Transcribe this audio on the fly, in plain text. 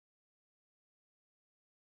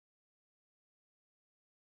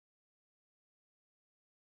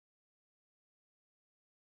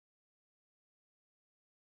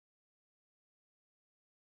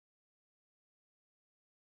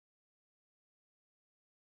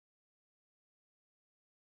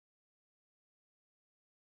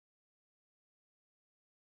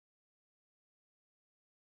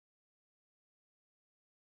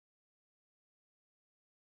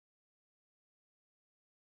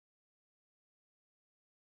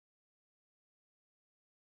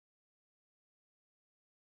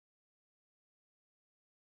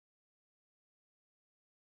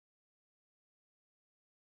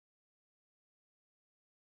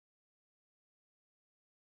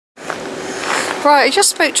Right, I just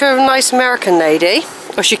spoke to a nice American lady,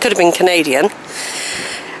 or she could have been Canadian.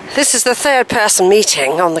 This is the third person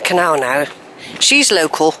meeting on the canal now. She's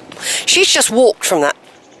local. She's just walked from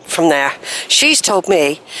there. She's told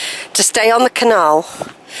me to stay on the canal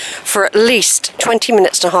for at least 20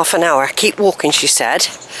 minutes to half an hour. Keep walking, she said.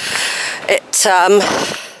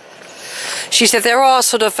 She said there are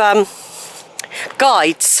sort of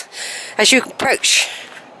guides as you approach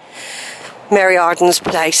Mary Arden's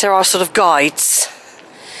place. There are sort of guides.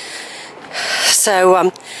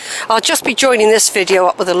 So I'll just be joining this video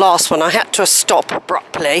up with the last one. I had to stop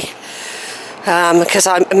abruptly because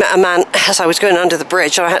I met a man as I was going under the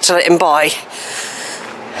bridge and I had to let him by.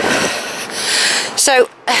 So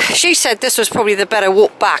she said this was probably the better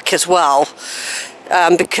walk back as well,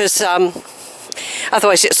 because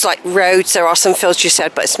otherwise it's like roads. There are some fields, she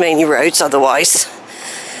said, but it's mainly roads otherwise.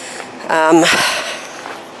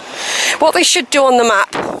 What they should do on the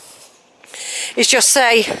map is just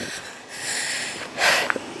say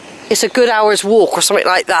it's a good hour's walk or something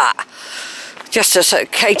like that, just as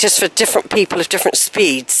it caters for different people of different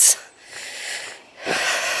speeds.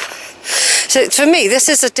 So for me, this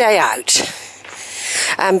is a day out,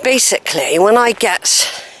 and basically when I get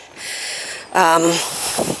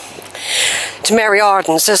to Mary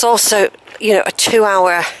Arden's, there's also, you know, a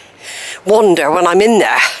 2-hour wander when I'm in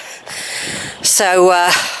there. So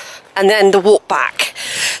and then the walk back.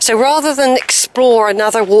 So rather than explore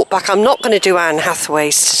another walk back, I'm not going to do Anne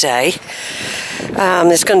Hathaway's today.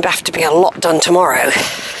 There's going to have to be a lot done tomorrow,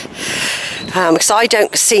 because I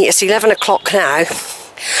don't see, it's 11 o'clock now,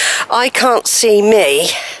 I can't see me.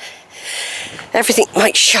 Everything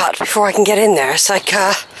might shut before I can get in there. It's like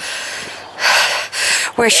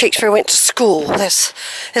where Shakespeare went to school. There's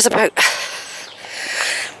about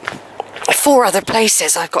 4 other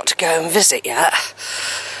places I've got to go and visit yet.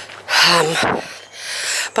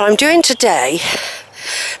 But I'm doing today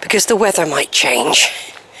because the weather might change.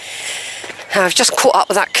 I've just caught up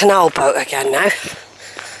with that canal boat again now.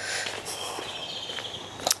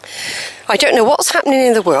 I don't know what's happening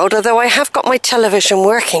in the world, although I have got my television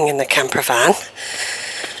working in the camper van.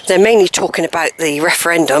 They're mainly talking about the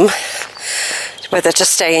referendum, whether to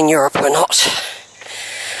stay in Europe or not.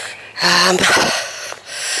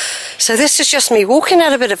 So this is just me walking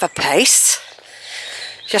at a bit of a pace,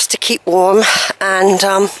 just to keep warm and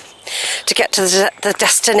to get to the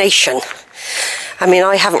destination. I mean,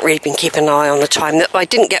 I haven't really been keeping an eye on the time. I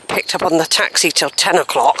didn't get picked up on the taxi till 10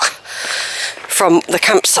 o'clock from the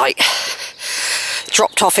campsite.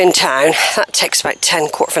 Dropped off in town. That takes about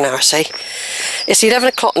quarter of an hour, see. It's 11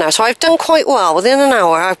 o'clock now, so I've done quite well. Within an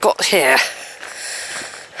hour I've got here.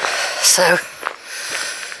 So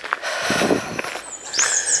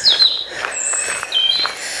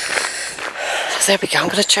there we go. I'm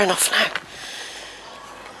going to turn off now.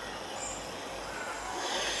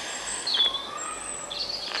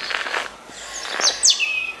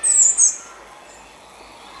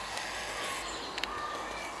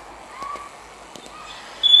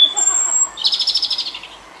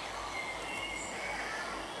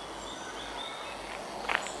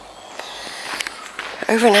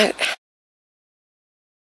 Over and out.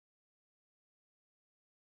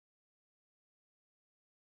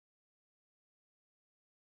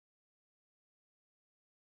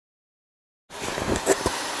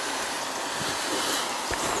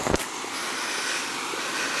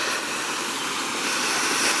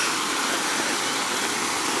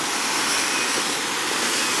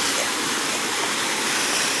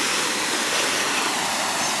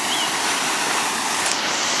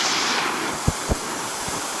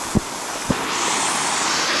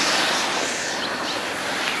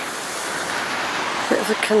 Bit of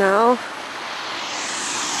a canal.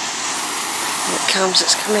 When it comes,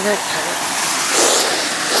 it's coming out now.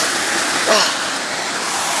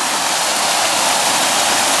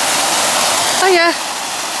 Oh yeah.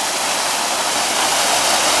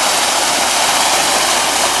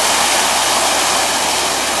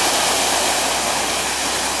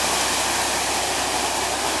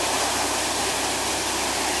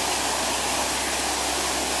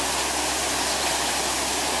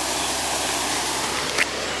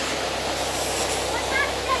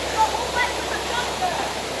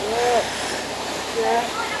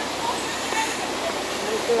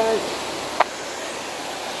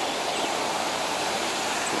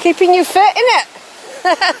 Keeping you fit, innit?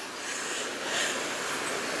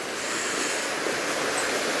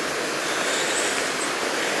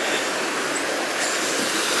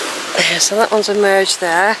 So that one's emerged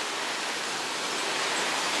there.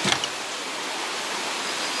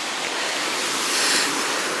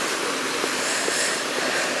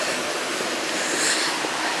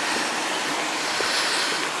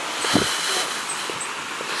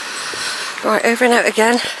 Right, over and out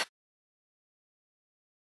again.